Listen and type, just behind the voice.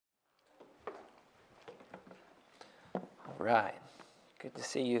Right. Good to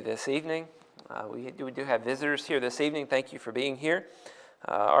see you this evening. We do have visitors here this evening. Thank you for being here.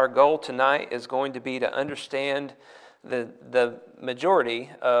 Our goal tonight is going to be to understand the majority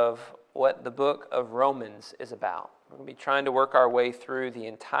of what the book of Romans is about. We're going to be trying to work our way through the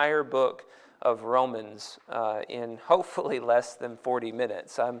entire book of Romans in hopefully less than 40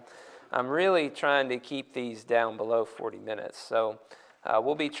 minutes. I'm really trying to keep these down below 40 minutes. So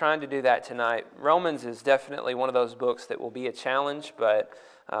we'll be trying to do that tonight. Romans is definitely one of those books that will be a challenge, but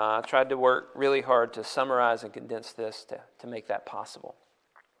I tried to work really hard to summarize and condense this to make that possible.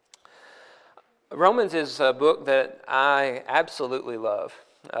 Romans is a book that I absolutely love.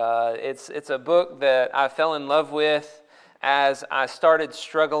 It's a book that I fell in love with as I started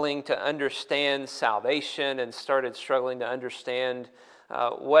struggling to understand salvation and started struggling to understand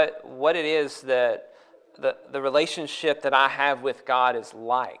what it is that the relationship that I have with God is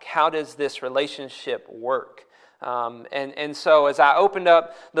like. How does this relationship work? And so as I opened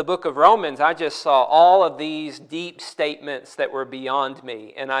up the book of Romans, I just saw all of these deep statements that were beyond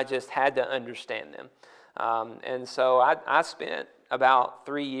me, and I just had to understand them. And so I spent about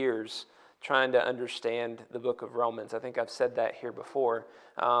 3 years trying to understand the book of Romans. I think I've said that here before.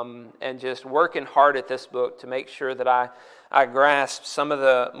 And just working hard at this book to make sure that I grasp some of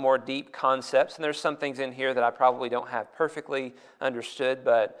the more deep concepts. And there's some things in here that I probably don't have perfectly understood,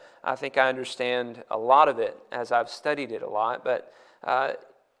 but I think I understand a lot of it as I've studied it a lot. But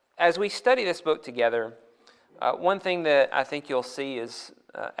as we study this book together, one thing that I think you'll see is,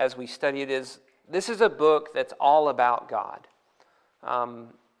 as we study it, is this is a book that's all about God.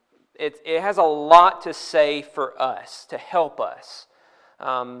 It has a lot to say for us, to help us.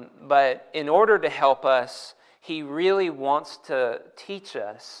 But in order to help us, He really wants to teach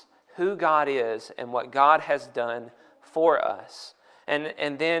us who God is and what God has done for us.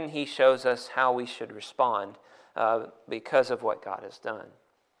 And then He shows us how we should respond because of what God has done.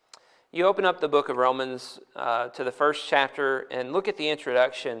 You open up the book of Romans to the first chapter and look at the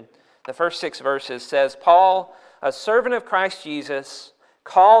introduction. The first 6 verses says, Paul, a servant of Christ Jesus,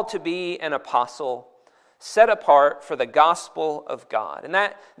 called to be an apostle, set apart for the gospel of God. And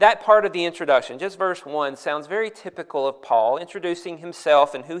that part of the introduction, just verse 1, sounds very typical of Paul, introducing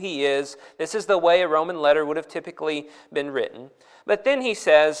himself and who he is. This is the way a Roman letter would have typically been written. But then he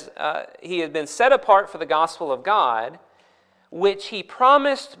says he had been set apart for the gospel of God, which he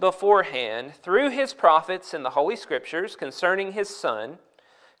promised beforehand through his prophets in the Holy Scriptures concerning his Son,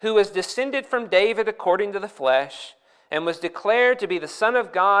 who was descended from David according to the flesh, and was declared to be the Son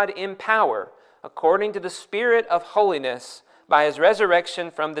of God in power, according to the Spirit of holiness, by His resurrection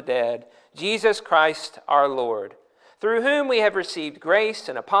from the dead, Jesus Christ our Lord, through whom we have received grace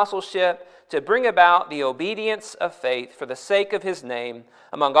and apostleship to bring about the obedience of faith for the sake of His name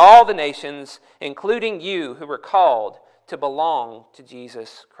among all the nations, including you who were called to belong to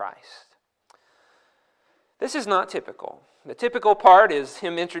Jesus Christ. This is not typical. The typical part is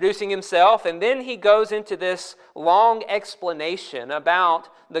him introducing himself, and then he goes into this long explanation about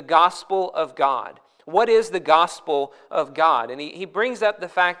the gospel of God. What is the gospel of God? And he brings up the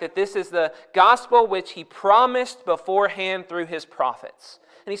fact that this is the gospel which he promised beforehand through his prophets.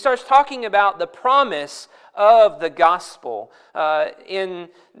 And he starts talking about the promise of the gospel. In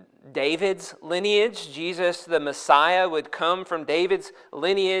David's lineage, Jesus the Messiah would come from David's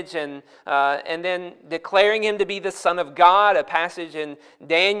lineage, and then declaring him to be the Son of God. A passage in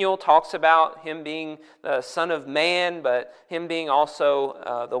Daniel talks about him being the Son of Man, but him being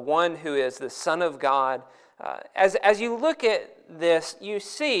also the one who is the Son of God. As you look at this, you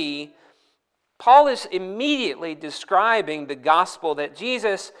see Paul is immediately describing the gospel that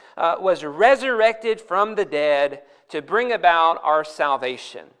Jesus was resurrected from the dead to bring about our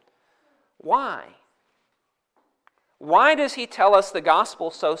salvation. Why? Why does he tell us the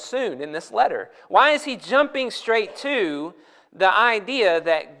gospel so soon in this letter? Why is he jumping straight to the idea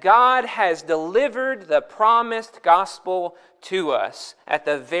that God has delivered the promised gospel to us at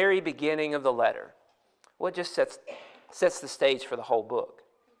the very beginning of the letter? Well, it just sets the stage for the whole book.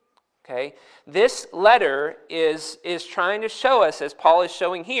 Okay? This letter is trying to show us, as Paul is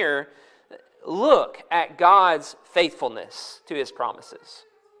showing here, look at God's faithfulness to His promises.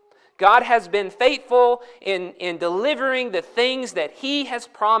 God has been faithful in delivering the things that He has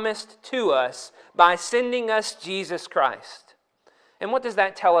promised to us by sending us Jesus Christ. And what does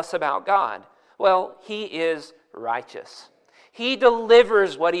that tell us about God? Well, He is righteous. He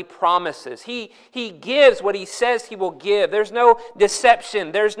delivers what He promises. He gives what He says He will give. There's no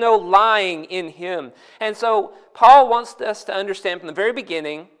deception. There's no lying in Him. And so Paul wants us to understand from the very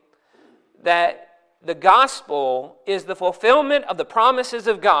beginning that the gospel is the fulfillment of the promises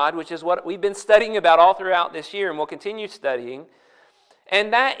of God, which is what we've been studying about all throughout this year and will continue studying.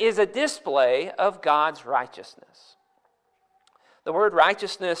 And that is a display of God's righteousness. The word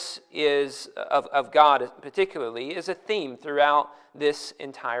righteousness is of God particularly is a theme throughout this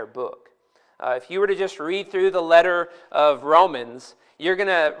entire book. If you were to just read through the letter of Romans, you're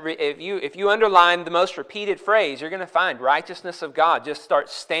gonna if you underline the most repeated phrase, you're gonna find righteousness of God just start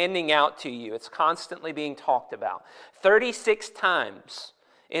standing out to you. It's constantly being talked about. 36 times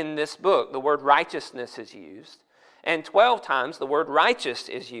in this book, the word righteousness is used, and 12 times the word righteous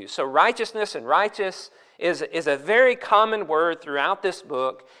is used. So righteousness and righteous is a very common word throughout this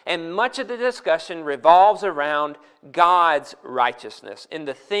book, and much of the discussion revolves around God's righteousness. In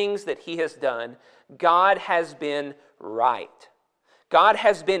the things that He has done, God has been right. God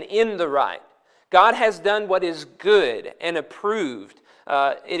has been in the right. God has done what is good and approved.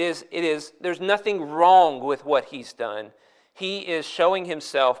 There's nothing wrong with what He's done. He is showing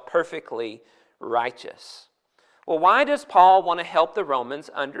Himself perfectly righteous. Well, why does Paul want to help the Romans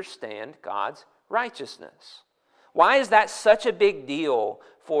understand God's righteousness? Why is that such a big deal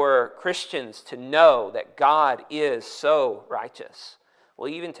for Christians to know that God is so righteous? Well,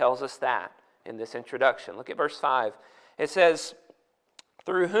 he even tells us that in this introduction. Look at verse 5. It says,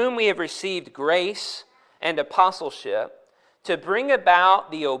 "Through whom we have received grace and apostleship to bring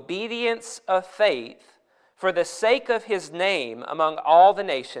about the obedience of faith for the sake of His name among all the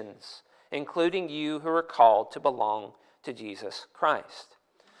nations, including you who are called to belong to Jesus Christ."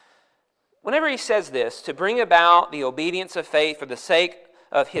 Whenever he says this, to bring about the obedience of faith for the sake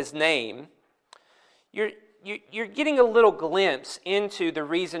of His name, you're getting a little glimpse into the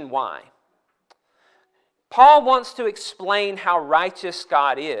reason why. Paul wants to explain how righteous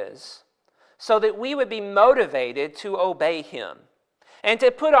God is so that we would be motivated to obey Him and to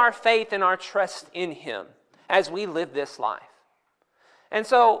put our faith and our trust in Him as we live this life. And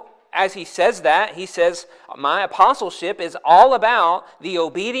so, as he says that, he says, my apostleship is all about the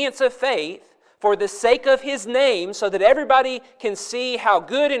obedience of faith for the sake of His name so that everybody can see how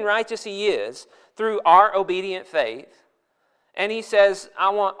good and righteous He is through our obedient faith. And he says, I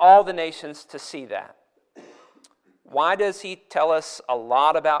want all the nations to see that. Why does he tell us a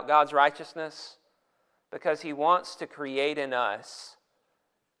lot about God's righteousness? Because he wants to create in us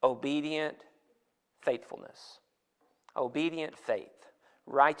obedient faithfulness, obedient faith,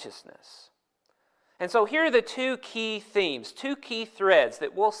 righteousness. And so here are the two key themes, two key threads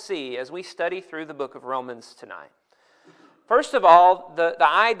that we'll see as we study through the book of Romans tonight. First of all, the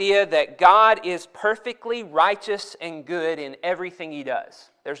idea that God is perfectly righteous and good in everything He does.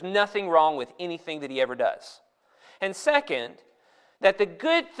 There's nothing wrong with anything that He ever does. And second, that the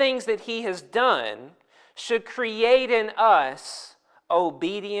good things that He has done should create in us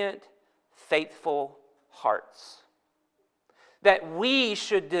obedient, faithful hearts. That we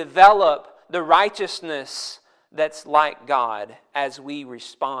should develop the righteousness that's like God as we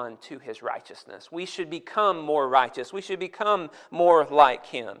respond to His righteousness. We should become more righteous. We should become more like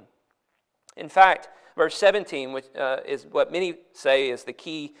Him. In fact, verse 17, which is what many say is the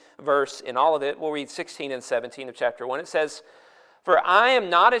key verse in all of it. We'll read 16 and 17 of chapter 1. It says, "For I am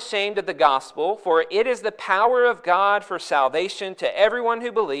not ashamed of the gospel, for it is the power of God for salvation to everyone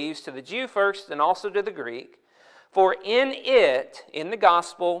who believes, to the Jew first and also to the Greek. For in it, in the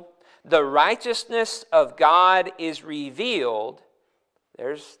gospel, the righteousness of God is revealed,"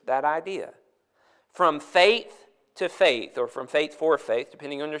 there's that idea, "from faith to faith," or from faith for faith,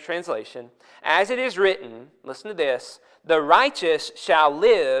 depending on your translation. "As it is written," listen to this, "the righteous shall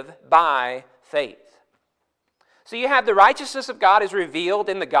live by faith." So you have the righteousness of God is revealed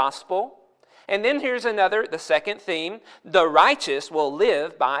in the gospel. And then here's the second theme, the righteous will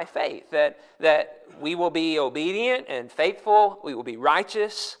live by faith. That we will be obedient and faithful, we will be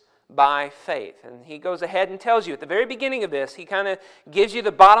righteous by faith. And he goes ahead and tells you at the very beginning of this, he kind of gives you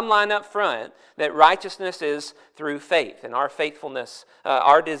the bottom line up front, that righteousness is through faith. And our faithfulness,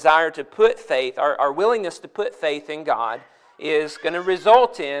 our desire to put faith, our willingness to put faith in God is going to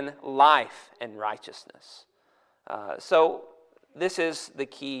result in life and righteousness. So this is the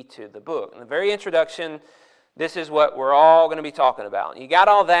key to the book. In the very introduction, this is what we're all going to be talking about. You got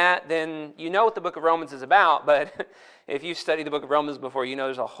all that, then you know what the book of Romans is about, but if you've studied the book of Romans before, you know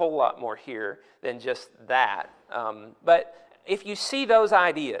there's a whole lot more here than just that. But if you see those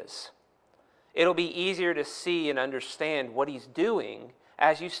ideas, it'll be easier to see and understand what he's doing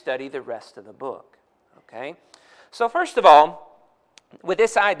as you study the rest of the book. Okay? So first of all, with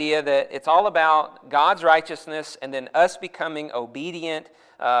this idea that it's all about God's righteousness and then us becoming obedient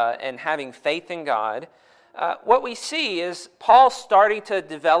and having faith in God, what we see is Paul starting to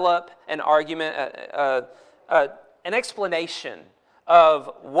develop an argument, an explanation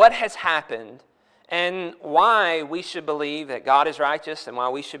of what has happened and why we should believe that God is righteous and why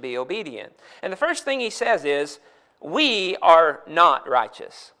we should be obedient. And the first thing he says is, we are not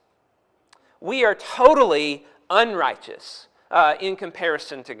righteous. We are totally unrighteous in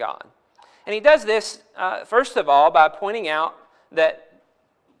comparison to God. And he does this, first of all, by pointing out that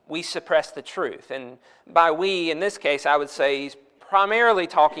we suppress the truth. And by we, in this case, I would say he's primarily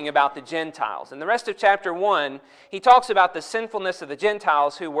talking about the Gentiles. In the rest of chapter 1, he talks about the sinfulness of the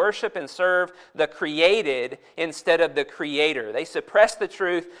Gentiles who worship and serve the created instead of the Creator. They suppress the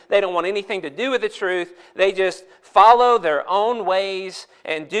truth. They don't want anything to do with the truth. They just follow their own ways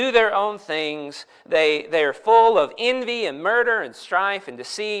and do their own things. They are full of envy and murder and strife and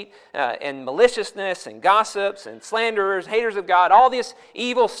deceit and maliciousness and gossips and slanderers, haters of God. All this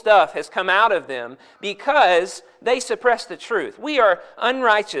evil stuff has come out of them because they suppress the truth. We are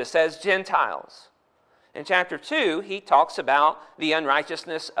unrighteous as Gentiles. In chapter 2, he talks about the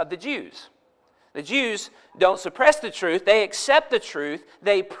unrighteousness of the Jews. The Jews don't suppress the truth. They accept the truth.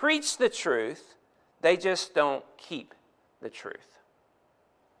 They preach the truth. They just don't keep the truth.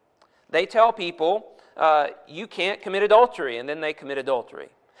 They tell people, you can't commit adultery, and then they commit adultery.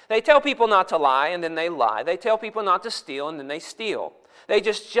 They tell people not to lie, and then they lie. They tell people not to steal, and then they steal. They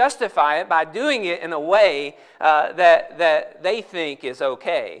just justify it by doing it in a way that they think is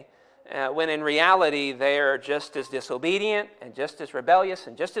okay, when in reality they are just as disobedient and just as rebellious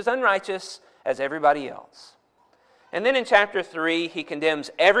and just as unrighteous as everybody else. And then in chapter 3, he condemns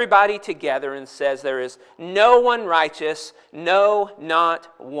everybody together and says there is no one righteous, no,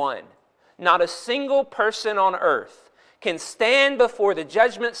 not one. Not a single person on earth can stand before the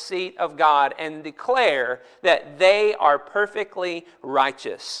judgment seat of God and declare that they are perfectly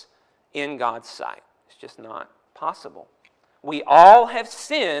righteous in God's sight. It's just not possible. We all have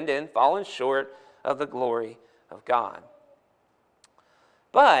sinned and fallen short of the glory of God.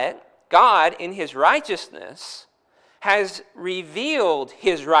 But God, in His righteousness, has revealed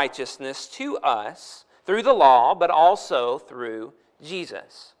His righteousness to us through the law, but also through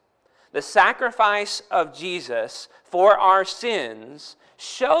Jesus. The sacrifice of Jesus for our sins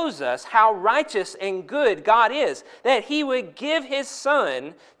shows us how righteous and good God is, that He would give His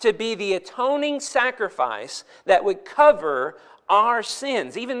Son to be the atoning sacrifice that would cover our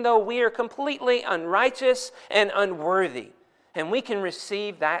sins, even though we are completely unrighteous and unworthy. And we can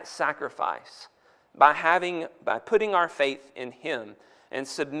receive that sacrifice by putting our faith in Him and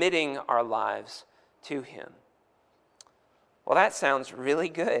submitting our lives to Him. Well, that sounds really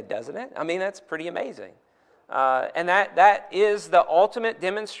good, doesn't it? I mean, that's pretty amazing. And that is the ultimate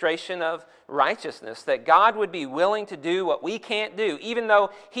demonstration of righteousness, that God would be willing to do what we can't do. Even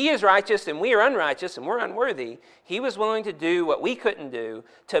though He is righteous and we are unrighteous and we're unworthy, He was willing to do what we couldn't do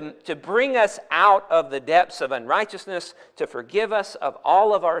to bring us out of the depths of unrighteousness, to forgive us of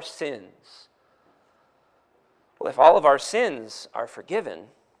all of our sins. Well, if all of our sins are forgiven,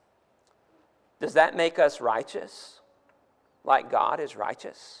 does that make us righteous? Like God is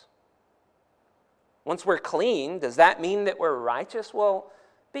righteous? Once we're clean, does that mean that we're righteous? Well,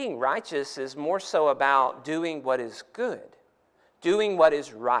 being righteous is more so about doing what is good, doing what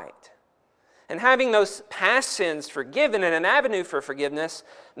is right. And having those past sins forgiven and an avenue for forgiveness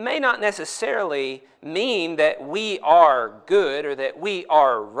may not necessarily mean that we are good or that we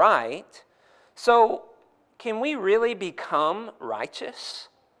are right. So, can we really become righteous?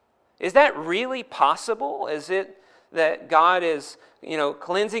 Is that really possible? Is it that God is,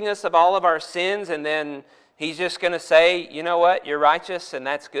 cleansing us of all of our sins, and then He's just going to say, you know what, you're righteous, and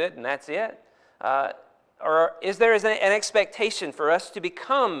that's good, and that's it? Or is there an expectation for us to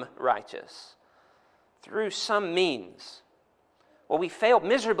become righteous through some means? Well, we failed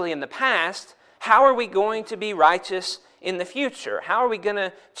miserably in the past. How are we going to be righteous in the future? How are we going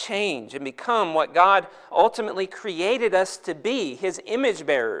to change and become what God ultimately created us to be, His image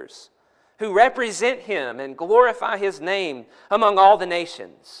bearers, who represent Him and glorify His name among all the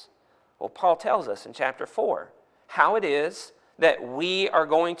nations? Well, Paul tells us in chapter 4 how it is that we are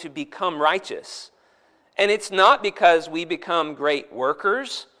going to become righteous. And it's not because we become great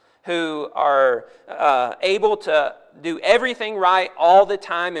workers who are able to do everything right all the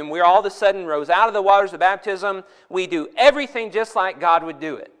time, and we're all of a sudden rose out of the waters of baptism. We do everything just like God would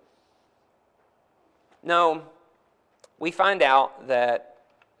do it. No, we find out that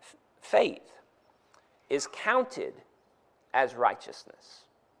faith is counted as righteousness.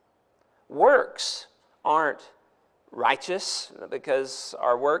 Works aren't righteous because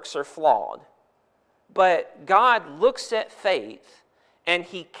our works are flawed. But God looks at faith and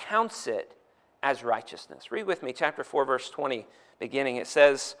He counts it as righteousness. Read with me chapter 4, verse 20, beginning. It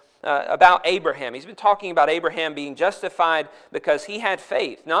says about Abraham. He's been talking about Abraham being justified because he had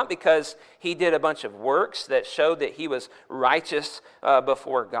faith, not because he did a bunch of works that showed that he was righteous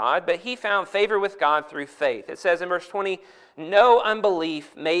before God, but he found favor with God through faith. It says in verse 20, no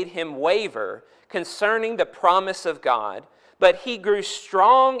unbelief made him waver concerning the promise of God, but he grew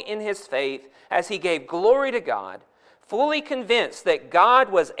strong in his faith as he gave glory to God, fully convinced that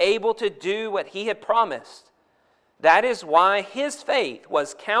God was able to do what he had promised. That is why his faith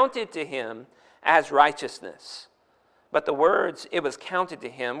was counted to him as righteousness. But the words, it was counted to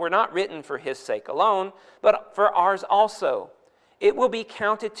him, were not written for his sake alone, but for ours also. It will be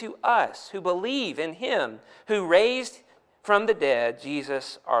counted to us who believe in him who raised from the dead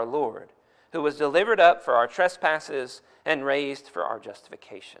Jesus our Lord, who was delivered up for our trespasses and raised for our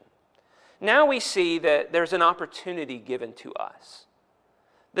justification. Now we see that there's an opportunity given to us.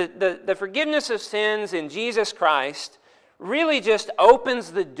 The forgiveness of sins in Jesus Christ really just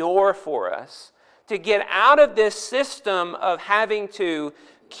opens the door for us to get out of this system of having to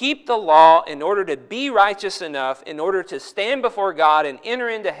keep the law in order to be righteous enough, in order to stand before God and enter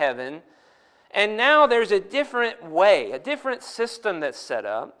into heaven. And now there's a different way, a different system that's set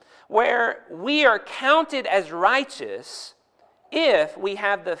up where we are counted as righteous if we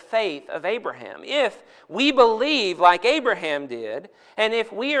have the faith of Abraham, if we believe like Abraham did, and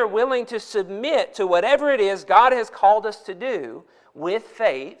if we are willing to submit to whatever it is God has called us to do with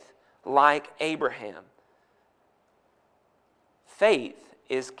faith like Abraham. Faith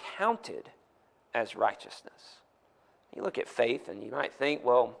is counted as righteousness. You look at faith and you might think,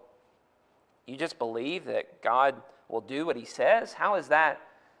 well, you just believe that God will do what he says? How is that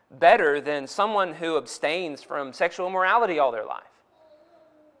better than someone who abstains from sexual immorality all their life?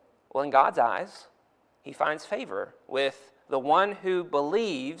 Well, in God's eyes, he finds favor with the one who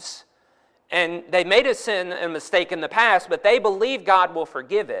believes, and they made a mistake in the past, but they believe God will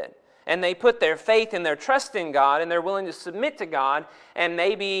forgive it. And they put their faith and their trust in God, and they're willing to submit to God, and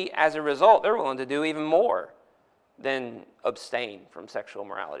maybe as a result, they're willing to do even more than abstain from sexual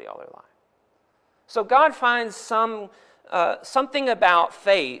immorality all their life. So God finds something about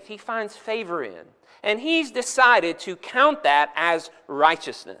faith he finds favor in. And he's decided to count that as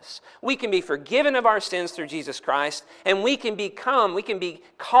righteousness. We can be forgiven of our sins through Jesus Christ, and we can be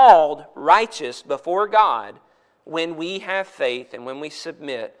called righteous before God when we have faith and when we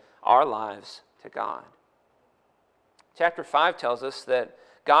submit our lives to God. Chapter 5 tells us that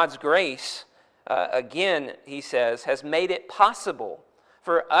God's grace, again, he says, has made it possible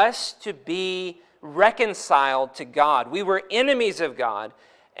for us to be reconciled to God. We were enemies of God,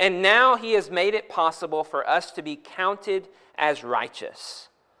 and now he has made it possible for us to be counted as righteous.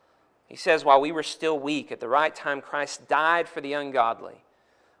 He says, while we were still weak, at the right time Christ died for the ungodly.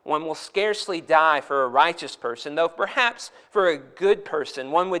 One will scarcely die for a righteous person, though perhaps for a good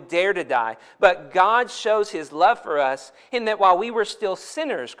person one would dare to die. But God shows his love for us in that while we were still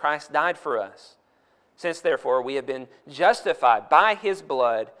sinners, Christ died for us. Since therefore we have been justified by his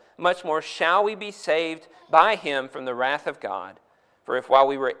blood, much more shall we be saved by him from the wrath of God. For if while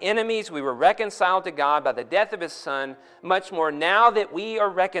we were enemies we were reconciled to God by the death of his Son, much more now that we are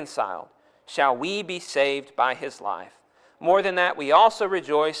reconciled shall we be saved by his life. More than that, we also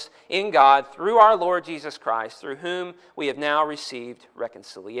rejoice in God through our Lord Jesus Christ, through whom we have now received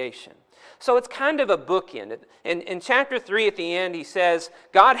reconciliation. So it's kind of a bookend. In chapter 3 at the end, he says,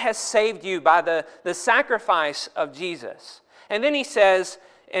 God has saved you by the sacrifice of Jesus. And then he says,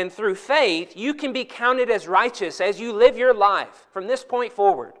 and through faith, you can be counted as righteous as you live your life from this point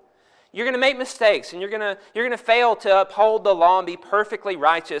forward. You're going to make mistakes, and you're going to fail to uphold the law and be perfectly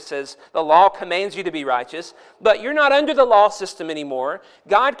righteous as the law commands you to be righteous. But you're not under the law system anymore.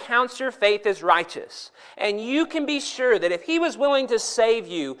 God counts your faith as righteous. And you can be sure that if he was willing to save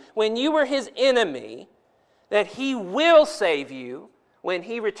you when you were his enemy, that he will save you when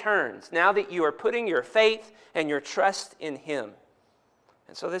he returns, now that you are putting your faith and your trust in him.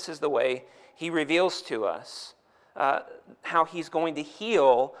 And so this is the way he reveals to us how he's going to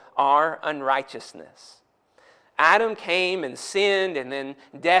heal our unrighteousness. Adam came and sinned, and then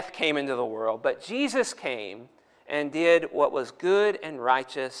death came into the world. But Jesus came and did what was good and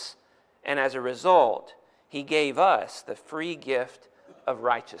righteous, and as a result, he gave us the free gift of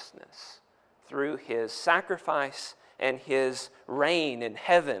righteousness through his sacrifice and his reign in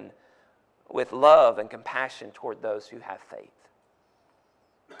heaven with love and compassion toward those who have faith.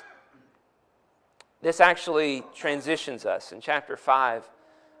 This actually transitions us in chapter 5.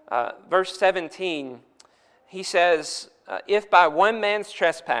 Verse 17, he says, if by one man's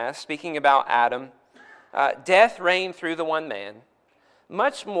trespass, speaking about Adam, death reigned through the one man,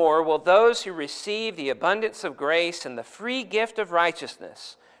 much more will those who receive the abundance of grace and the free gift of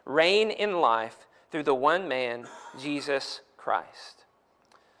righteousness reign in life through the one man, Jesus Christ.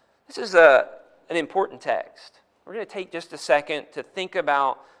 This is an important text. We're going to take just a second to think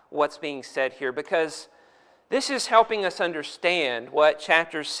about what's being said here, because this is helping us understand what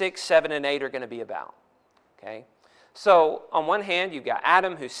chapters 6, 7, and 8 are going to be about. Okay? So, on one hand, you've got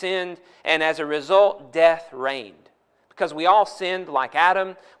Adam who sinned, and as a result, death reigned. Because we all sinned like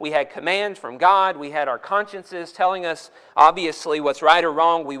Adam. We had commands from God. We had our consciences telling us, obviously, what's right or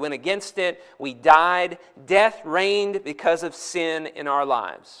wrong. We went against it. We died. Death reigned because of sin in our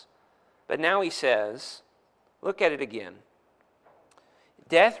lives. But now he says, look at it again.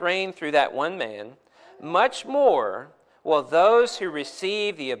 Death reigned through that one man. Much more will those who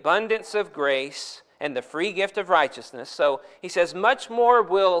receive the abundance of grace and the free gift of righteousness. So he says, much more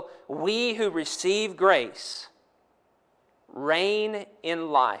will we who receive grace reign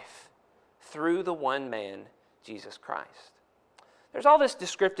in life through the one man, Jesus Christ. There's all this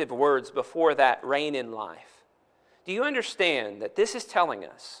descriptive words before that, reign in life. Do you understand that this is telling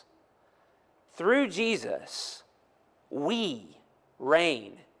us, through Jesus, we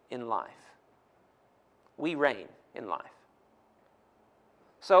reign in life? We reign in life.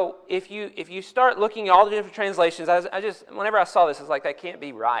 So if you start looking at all the different translations, whenever I saw this, I was like, that can't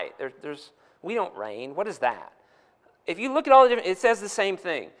be right. We don't reign. What is that? If you look at all the different, it says the same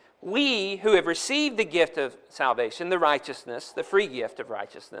thing. We who have received the gift of salvation, the righteousness, the free gift of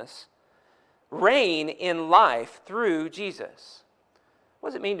righteousness, reign in life through Jesus. What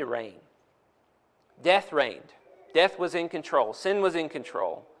does it mean to reign? Death reigned. Death was in control. Sin was in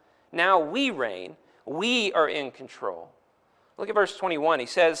control. Now we reign. We are in control. Look at verse 21. He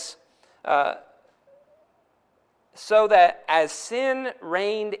says, so that as sin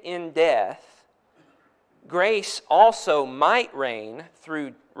reigned in death, grace also might reign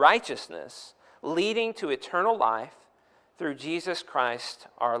through righteousness, leading to eternal life through Jesus Christ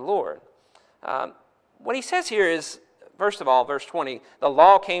our Lord. What he says here is, first of all, verse 20, the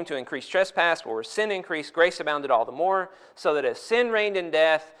law came to increase trespass, but where sin increased, grace abounded all the more, so that as sin reigned in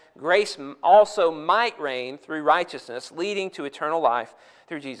death, grace also might reign through righteousness, leading to eternal life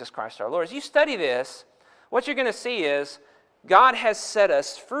through Jesus Christ our Lord. As you study this, what you're going to see is God has set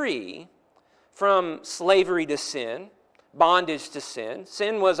us free from slavery to sin, bondage to sin.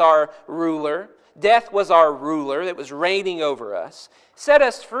 Sin was our ruler. Death was our ruler that was reigning over us. Set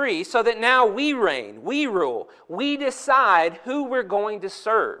us free so that now we reign, we rule. We decide who we're going to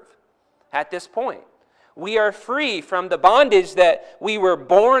serve at this point. We are free from the bondage that we were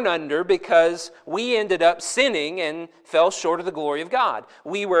born under because we ended up sinning and fell short of the glory of God.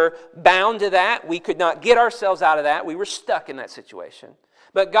 We were bound to that. We could not get ourselves out of that. We were stuck in that situation.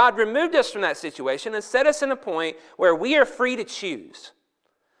 But God removed us from that situation and set us in a point where we are free to choose.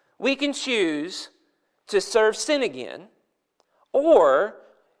 We can choose to serve sin again, or,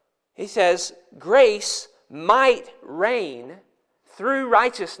 he says, grace might reign through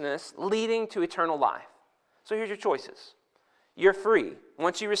righteousness, leading to eternal life. So here's your choices. You're free.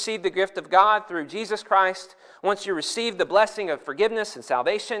 Once you receive the gift of God through Jesus Christ, once you receive the blessing of forgiveness and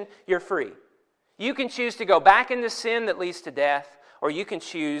salvation, you're free. You can choose to go back into sin that leads to death, or you can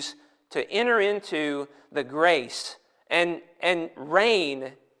choose to enter into the grace and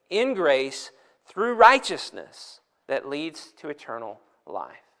reign in grace through righteousness that leads to eternal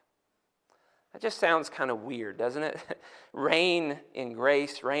life. That just sounds kind of weird, doesn't it? Reign in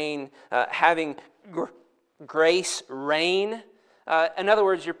grace, having grace reign. In other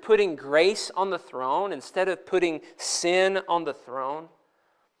words, you're putting grace on the throne instead of putting sin on the throne.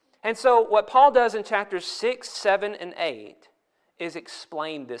 And so what Paul does in chapters 6, 7, and 8 is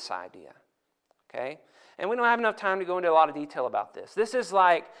explain this idea, okay? And we don't have enough time to go into a lot of detail about this. This is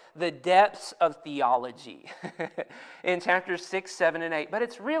like the depths of theology in chapters 6, 7, and 8. But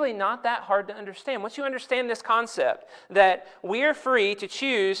it's really not that hard to understand. Once you understand this concept, that we are free to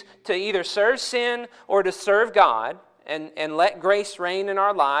choose to either serve sin or to serve God, and let grace reign in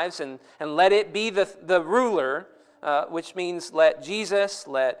our lives, and let it be the ruler, which means let Jesus,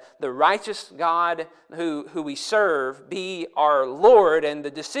 let the righteous God who we serve be our Lord and the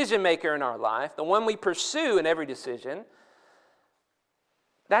decision maker in our life, the one we pursue in every decision.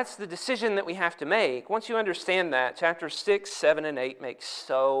 That's the decision that we have to make. Once you understand that, chapters 6, 7, and 8 make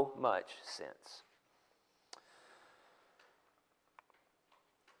so much sense.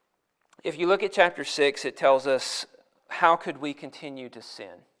 If you look at chapter 6, it tells us, how could we continue to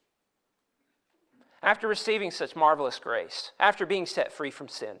sin? After receiving such marvelous grace, after being set free from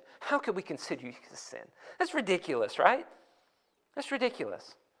sin, how could we continue to sin? That's ridiculous, right? That's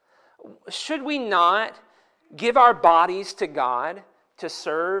ridiculous. Should we not give our bodies to God to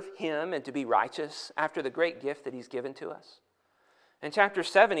serve Him and to be righteous after the great gift that He's given to us? In chapter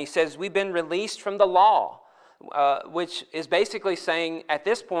 7, he says we've been released from the law, which is basically saying at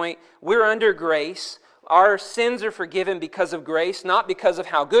this point we're under grace. Our sins are forgiven because of grace, not because of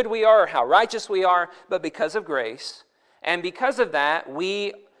how good we are or how righteous we are, but because of grace. And because of that,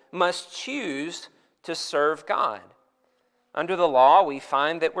 we must choose to serve God. Under the law, we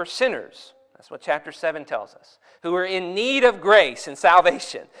find that we're sinners. That's what chapter 7 tells us, who are in need of grace and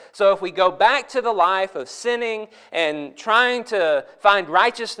salvation. So if we go back to the life of sinning and trying to find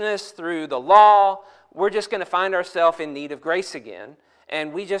righteousness through the law, we're just going to find ourselves in need of grace again.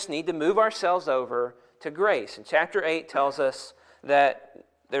 And we just need to move ourselves over to grace. And chapter 8 tells us that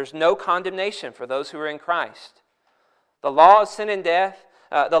there's no condemnation for those who are in Christ. The law of sin and death,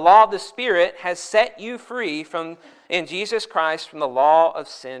 the law of the Spirit has set you free in Jesus Christ from the law of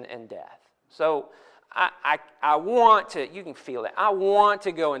sin and death. So I want to, you can feel it, I want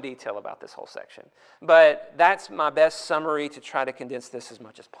to go in detail about this whole section. But that's my best summary to try to condense this as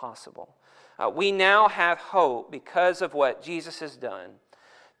much as possible. We now have hope because of what Jesus has done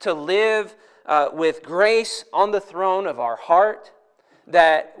to live with grace on the throne of our heart,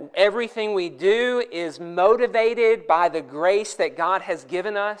 that everything we do is motivated by the grace that God has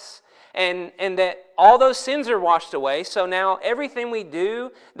given us, and that all those sins are washed away. So now everything we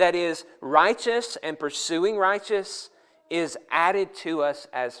do that is righteous and pursuing righteous is added to us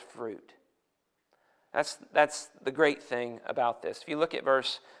as fruit. That's the great thing about this. If you look at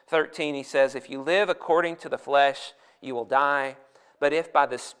verse 13, he says, "If you live according to the flesh, you will die. But if by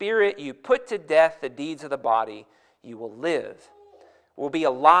the Spirit you put to death the deeds of the body, you will live." We'll be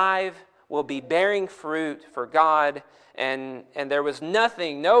alive, we'll be bearing fruit for God, and there was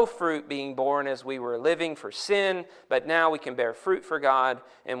no fruit being born as we were living for sin, but now we can bear fruit for God,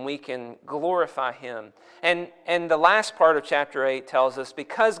 and we can glorify Him. And the last part of chapter 8 tells us,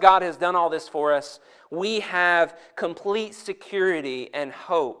 because God has done all this for us, we have complete security and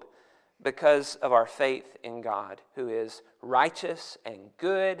hope because of our faith in God, who is righteous and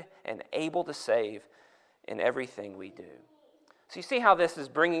good and able to save in everything we do. So you see how this is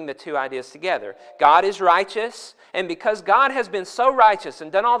bringing the two ideas together. God is righteous, and because God has been so righteous and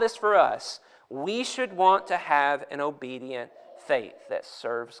done all this for us, we should want to have an obedient faith that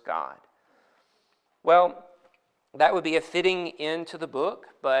serves God. Well, that would be a fitting end to the book,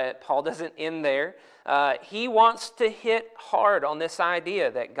 but Paul doesn't end there. He wants to hit hard on this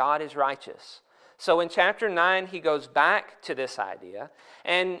idea that God is righteous. So in chapter 9, he goes back to this idea,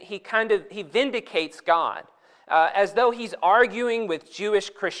 and he vindicates God. As though he's arguing with Jewish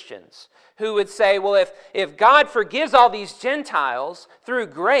Christians who would say, well, if God forgives all these Gentiles through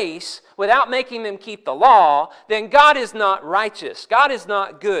grace without making them keep the law, then God is not righteous. God is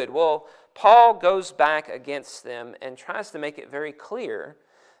not good. Well, Paul goes back against them and tries to make it very clear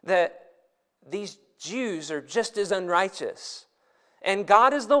that these Jews are just as unrighteous. And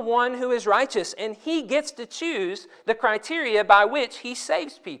God is the one who is righteous, and He gets to choose the criteria by which He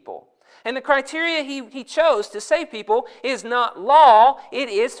saves people. And the criteria he chose to save people is not law, it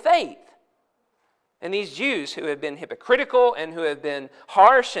is faith. And these Jews who have been hypocritical and who have been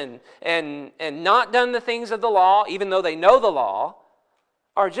harsh and not done the things of the law, even though they know the law,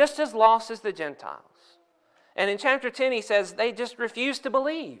 are just as lost as the Gentiles. And in chapter 10 he says they just refuse to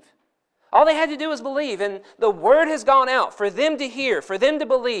believe. All they had to do was believe, and the word has gone out for them to hear, for them to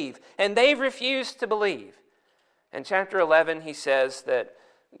believe, and they've refused to believe. In chapter 11 he says that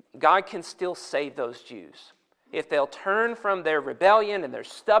God can still save those Jews. If they'll turn from their rebellion and their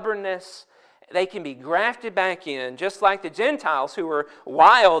stubbornness, they can be grafted back in, just like the Gentiles who were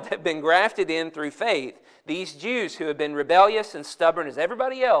wild have been grafted in through faith. These Jews who have been rebellious and stubborn as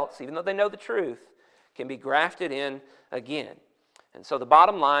everybody else, even though they know the truth, can be grafted in again. And so the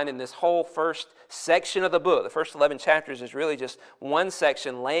bottom line in this whole first section of the book, the first 11 chapters, is really just one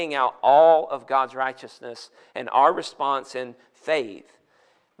section laying out all of God's righteousness and our response in faith.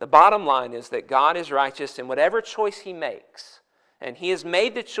 The bottom line is that God is righteous in whatever choice He makes. And He has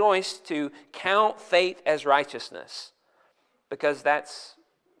made the choice to count faith as righteousness because that's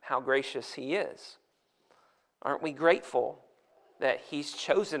how gracious He is. Aren't we grateful that He's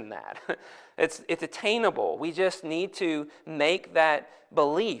chosen that? It's attainable. We just need to make that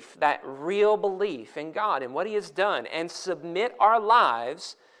belief, that real belief in God and what He has done, and submit our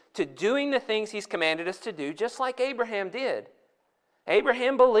lives to doing the things He's commanded us to do, just like Abraham did.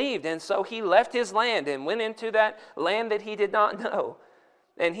 Abraham believed, and so he left his land and went into that land that he did not know.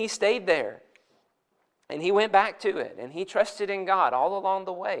 And he stayed there. And he went back to it. And he trusted in God all along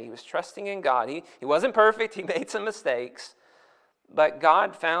the way. He was trusting in God. He wasn't perfect. He made some mistakes. But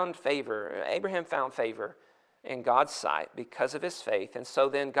God found favor. Abraham found favor in God's sight because of his faith. And so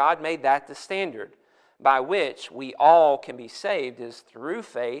then God made that the standard by which we all can be saved, is through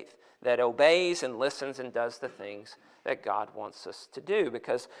faith that obeys and listens and does the things that God wants us to do.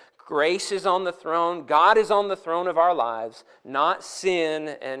 Because grace is on the throne. God is on the throne of our lives, not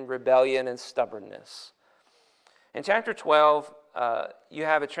sin and rebellion and stubbornness. In chapter 12, you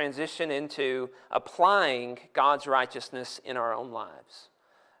have a transition into applying God's righteousness in our own lives.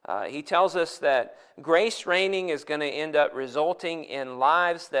 He tells us that grace reigning is going to end up resulting in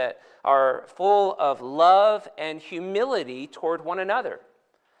lives that are full of love and humility toward one another.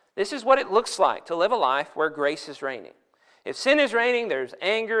 This is what it looks like to live a life where grace is reigning. If sin is reigning, there's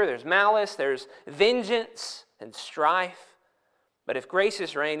anger, there's malice, there's vengeance and strife. But if grace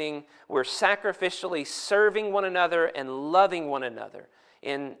is reigning, we're sacrificially serving one another and loving one another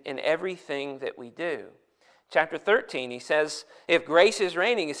in everything that we do. Chapter 13, he says, if grace is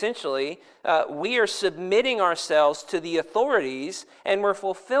reigning, essentially, we are submitting ourselves to the authorities and we're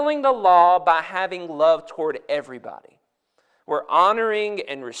fulfilling the law by having love toward everybody. We're honoring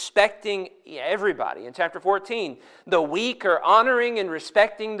and respecting everybody. In chapter 14, the weak are honoring and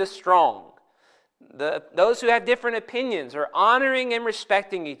respecting the strong. Those who have different opinions are honoring and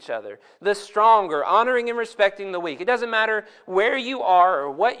respecting each other. The strong are honoring and respecting the weak. It doesn't matter where you are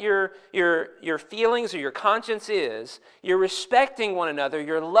or what your feelings or your conscience is. You're respecting one another.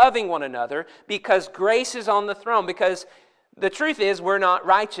 You're loving one another because grace is on the throne. Because the truth is we're not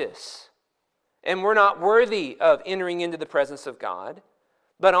righteous. And we're not worthy of entering into the presence of God.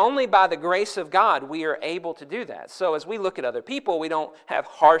 But only by the grace of God we are able to do that. So as we look at other people, we don't have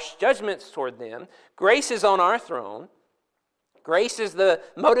harsh judgments toward them. Grace is on our throne. Grace is the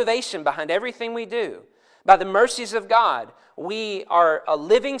motivation behind everything we do. By the mercies of God, we are a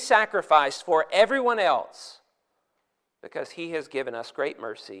living sacrifice for everyone else. Because he has given us great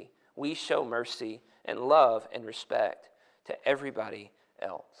mercy, we show mercy and love and respect to everybody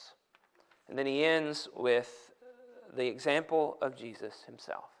else. And then he ends with the example of Jesus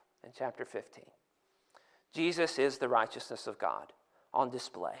himself in chapter 15. Jesus is the righteousness of God on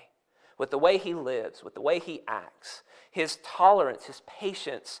display. With the way he lives, with the way he acts, his tolerance, his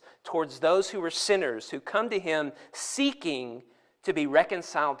patience towards those who are sinners, who come to him seeking to be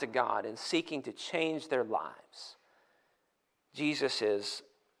reconciled to God and seeking to change their lives. Jesus is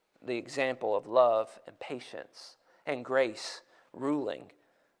the example of love and patience and grace ruling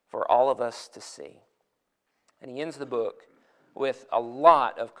for all of us to see. And he ends the book with a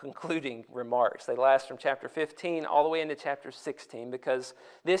lot of concluding remarks. They last from chapter 15 all the way into chapter 16 because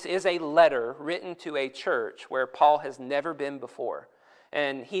this is a letter written to a church where Paul has never been before.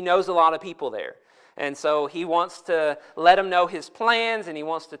 And he knows a lot of people there. And so he wants to let them know his plans, and he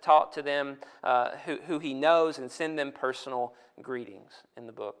wants to talk to them who he knows and send them personal greetings in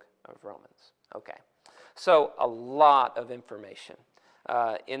the book of Romans. Okay, so a lot of information.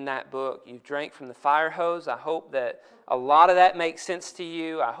 In that book. You've drank from the fire hose. I hope that a lot of that makes sense to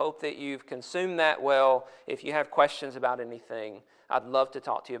you. I hope that you've consumed that well. If you have questions about anything, I'd love to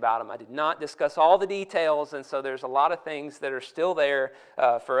talk to you about them. I did not discuss all the details, and so there's a lot of things that are still there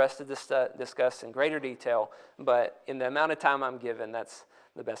for us to discuss in greater detail, but in the amount of time I'm given, that's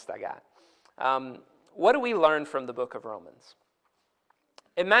the best I got. What do we learn from the book of Romans?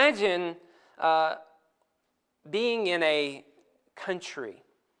 Imagine being in a country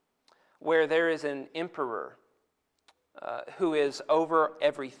where there is an emperor who is over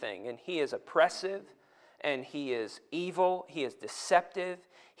everything, and he is oppressive, and he is evil, he is deceptive,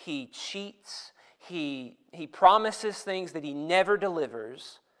 he cheats, he promises things that he never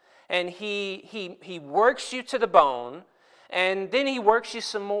delivers, and he works you to the bone, and then he works you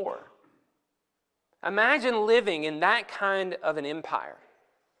some more. Imagine living in that kind of an empire.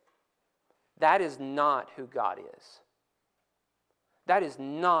 That is not who God is. That is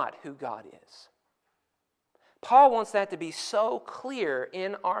not who God is. Paul wants that to be so clear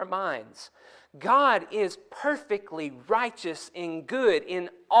in our minds. God is perfectly righteous and good in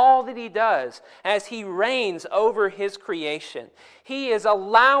all that he does as he reigns over his creation. He is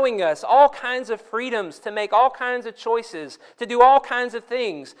allowing us all kinds of freedoms to make all kinds of choices, to do all kinds of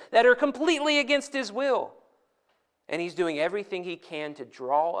things that are completely against his will. And he's doing everything he can to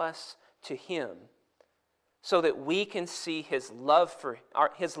draw us to him so that we can see his love for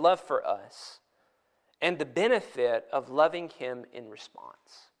us and the benefit of loving him in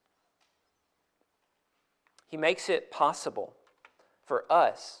response. He makes it possible for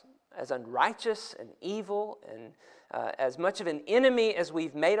us, as unrighteous and evil and as much of an enemy as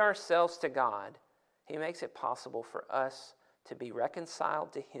we've made ourselves to God, he makes it possible for us to be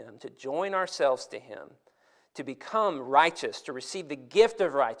reconciled to him, to join ourselves to him, to become righteous, to receive the gift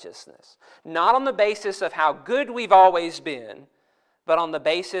of righteousness, not on the basis of how good we've always been, but on the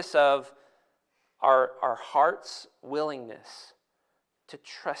basis of our heart's willingness to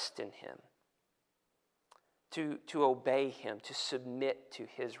trust in Him, to obey Him, to submit to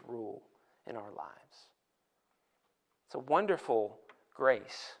His rule in our lives. It's a wonderful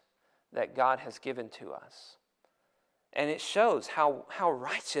grace that God has given to us. And it shows how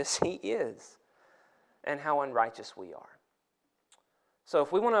righteous He is and how unrighteous we are. So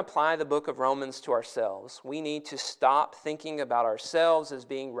if we want to apply the book of Romans to ourselves, we need to stop thinking about ourselves as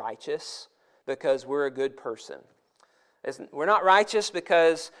being righteous because we're a good person. We're not righteous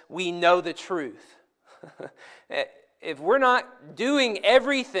because we know the truth. If we're not doing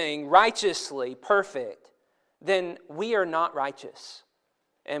everything righteously perfect, then we are not righteous.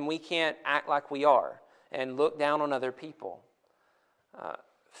 And we can't act like we are and look down on other people.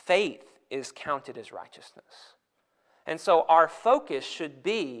 Faith is counted as righteousness. And so our focus should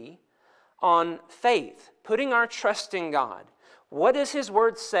be on faith, putting our trust in God. What does His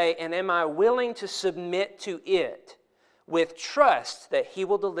Word say, and am I willing to submit to it with trust that He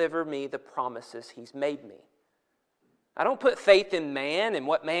will deliver me the promises He's made me? I don't put faith in man and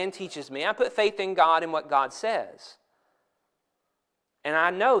what man teaches me. I put faith in God and what God says. And I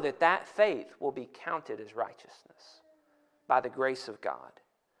know that faith will be counted as righteousness by the grace of God,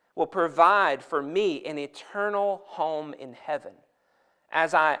 will provide for me an eternal home in heaven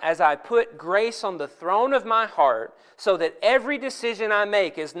as I put grace on the throne of my heart so that every decision I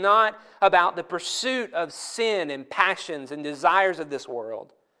make is not about the pursuit of sin and passions and desires of this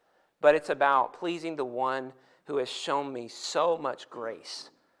world, but it's about pleasing the one who has shown me so much grace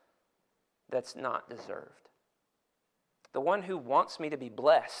that's not deserved. The one who wants me to be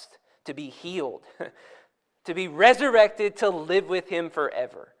blessed, to be healed, to be resurrected, to live with Him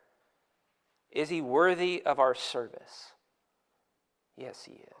forever. Is He worthy of our service? Yes,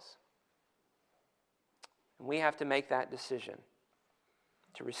 He is. And we have to make that decision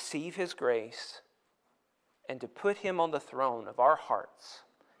to receive His grace and to put Him on the throne of our hearts,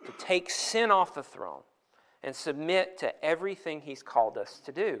 to take sin off the throne and submit to everything He's called us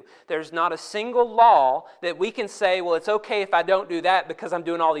to do. There's not a single law that we can say, well, it's okay if I don't do that because I'm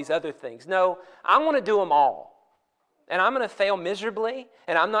doing all these other things. No, I want to do them all. And I'm going to fail miserably,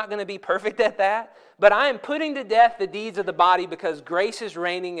 and I'm not going to be perfect at that. But I am putting to death the deeds of the body because grace is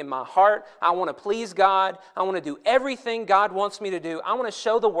reigning in my heart. I want to please God. I want to do everything God wants me to do. I want to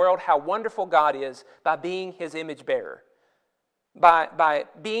show the world how wonderful God is by being His image bearer, by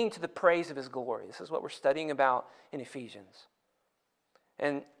being to the praise of His glory. This is what we're studying about in Ephesians.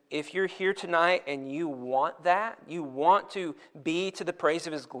 And if you're here tonight and you want that, you want to be to the praise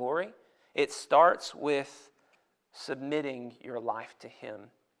of His glory, it starts with submitting your life to Him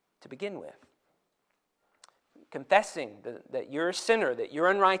to begin with. Confessing that you're a sinner, that you're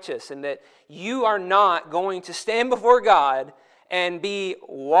unrighteous, and that you are not going to stand before God and be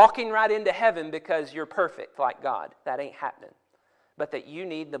walking right into heaven because you're perfect like God. That ain't happening. But that you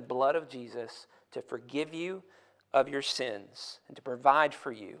need the blood of Jesus to forgive you of your sins and to provide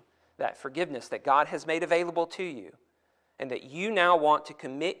for you that forgiveness that God has made available to you, and that you now want to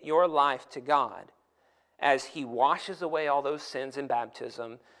commit your life to God as He washes away all those sins in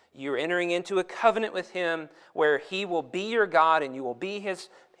baptism. You're entering into a covenant with Him where He will be your God and you will be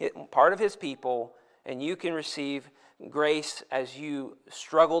part of His people, and you can receive grace as you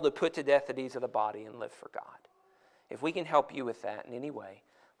struggle to put to death the deeds of the body and live for God. If we can help you with that in any way,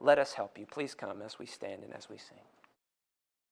 let us help you. Please come as we stand and as we sing.